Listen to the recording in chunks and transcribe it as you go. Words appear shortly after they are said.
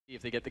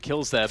if they get the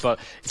kills there, but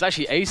it's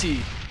actually AC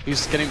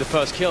who's getting the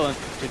first kill, and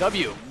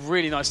JW,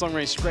 really nice long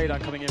range spray down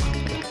coming in.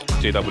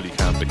 JW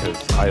can,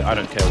 because I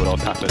don't care what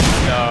else happens.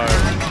 No,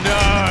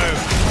 no!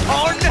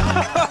 Oh no!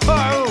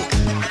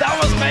 That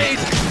was made!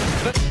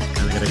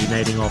 And they're going to be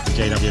nading off, and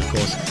JW, of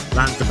course,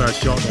 lands the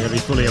first shot. They're going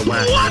to be fully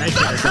aware. What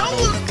the hell?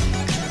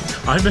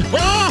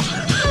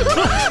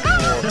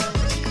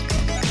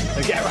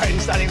 So get right,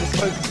 he's standing in the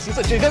smoke. Seems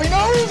like JW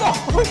knows!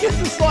 Oh, he gets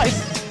the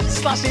slice!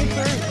 Slashing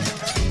through!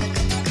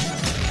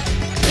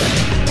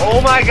 Oh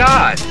my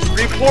god!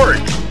 Report!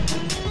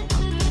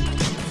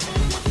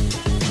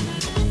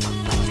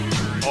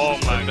 Oh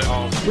my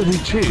god. Did he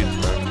cheat?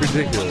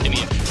 Ridiculous. In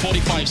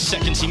 45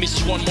 seconds, he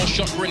misses one more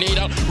shot. Grenade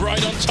out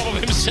right on top of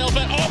himself.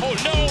 And oh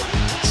no!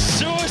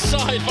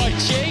 Suicide by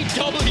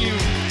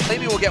JW.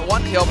 Maybe we'll get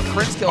one kill, but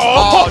Prince kills.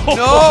 Oh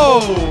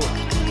no!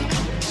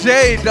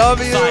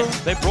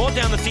 JW! They brought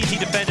down the CT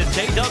defender.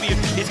 JW,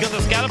 he's got the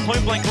scatter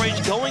point blank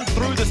range going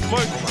through the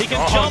smoke. He can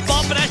jump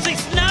up and actually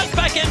snaps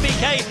back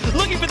MBK,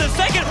 looking for the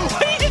second.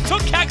 He just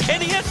took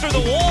Kenny's through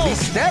the wall. He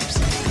steps.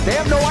 They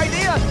have no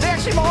idea. They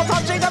actually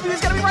Molotov. JW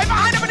is going to be right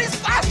behind him, and he's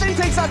fast, and he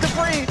takes out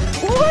debris.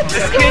 What?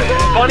 This kid's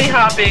bunny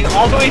hopping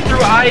all the way through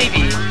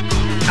Ivy,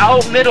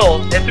 out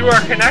middle, and through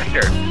our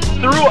connector.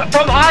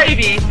 From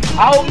Ivy,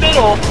 out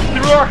middle,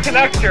 through our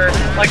connector,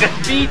 like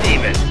a speed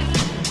demon.